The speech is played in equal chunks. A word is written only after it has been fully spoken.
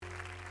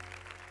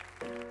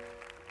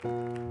What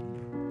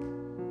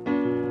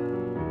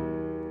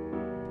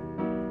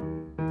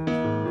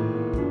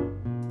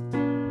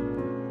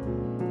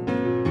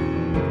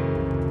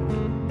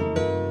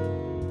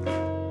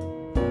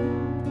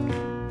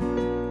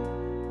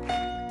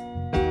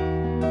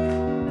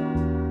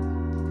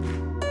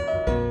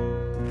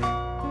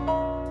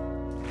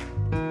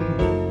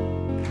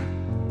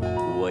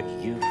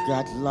you've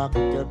got locked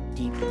up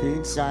deep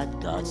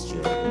inside God's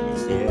children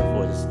is there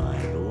for this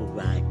final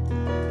ride.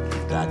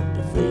 You've got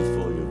the faith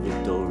for your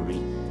victory.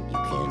 You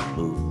can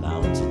move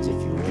mountains if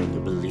you only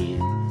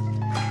believe.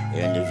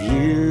 And if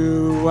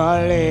you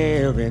are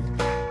living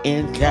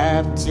in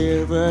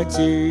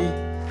captivity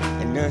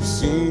and there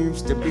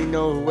seems to be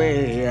no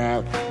way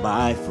out,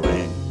 my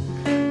friend,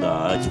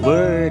 God's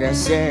word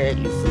has set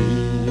you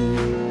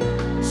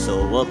free.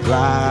 So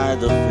apply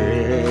the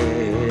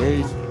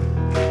faith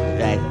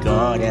that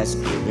God has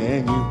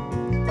given you.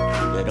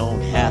 You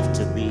don't have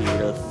to be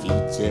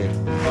defeated.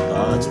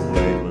 God's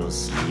word will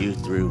see you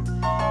through.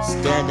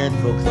 Stand and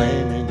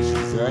proclaim in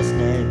Jesus'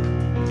 name,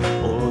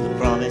 oh, the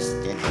promised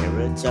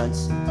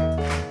inheritance.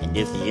 And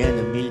if the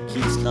enemy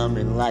keeps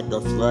coming like a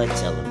flood,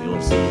 tell him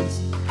your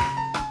sins,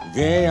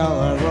 they all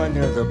are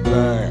under the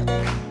blood.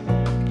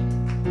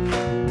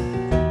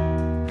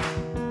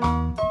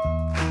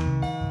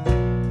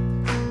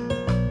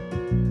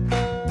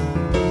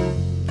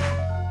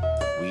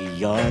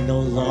 We are no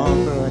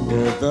longer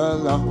under the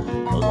law,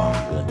 no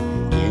longer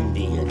in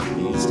the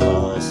enemy's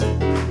cause.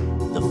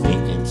 The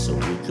faith came so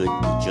we could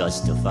be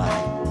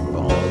justified. For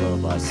all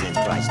of our sins,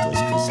 Christ was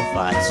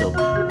crucified. So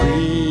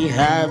we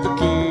have the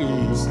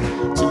keys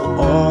to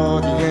all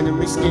the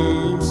enemy's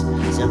schemes.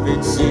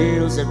 7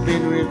 seals have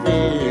been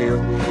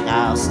revealed.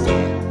 Now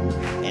stand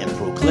and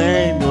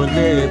proclaim your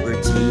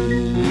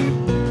liberty.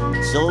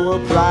 So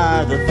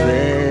apply the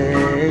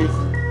faith,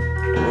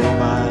 oh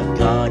my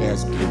God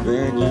has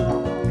given you.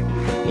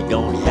 You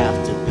don't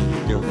have to be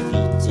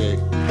defeated.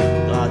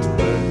 God's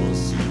word will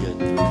see you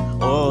through.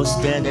 Oh,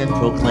 stand and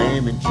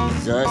proclaim in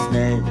Jesus'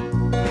 name,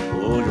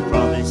 oh, the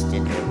promised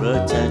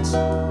inheritance.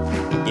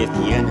 And if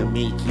the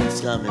enemy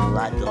keeps coming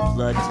like a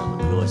flood, tell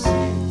him your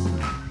sins,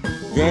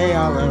 they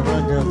all are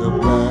under the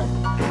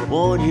blood.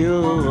 Won't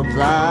you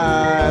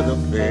apply the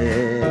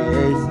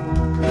faith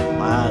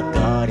my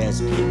God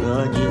has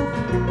given you?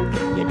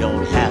 You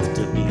don't have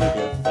to be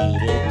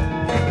defeated.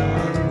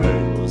 God's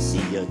word will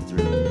see you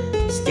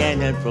through.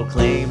 Stand and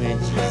proclaim in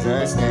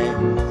Jesus'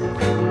 name,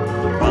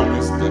 the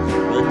promised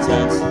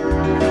inheritance.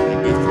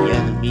 And if the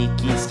enemy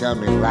keeps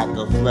coming like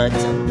a flood,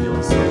 tell him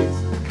your sins,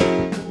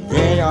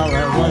 they all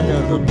are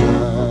under the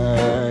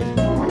blood.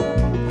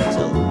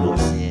 Tell them your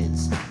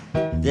sins,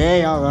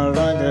 they all are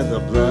under the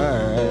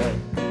blood.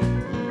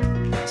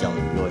 Tell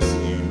them your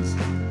sins,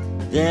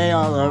 they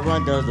all are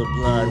under the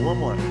blood. One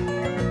more.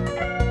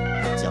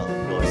 Tell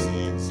them your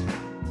sins,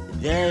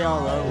 they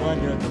all are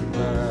under the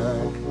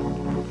blood.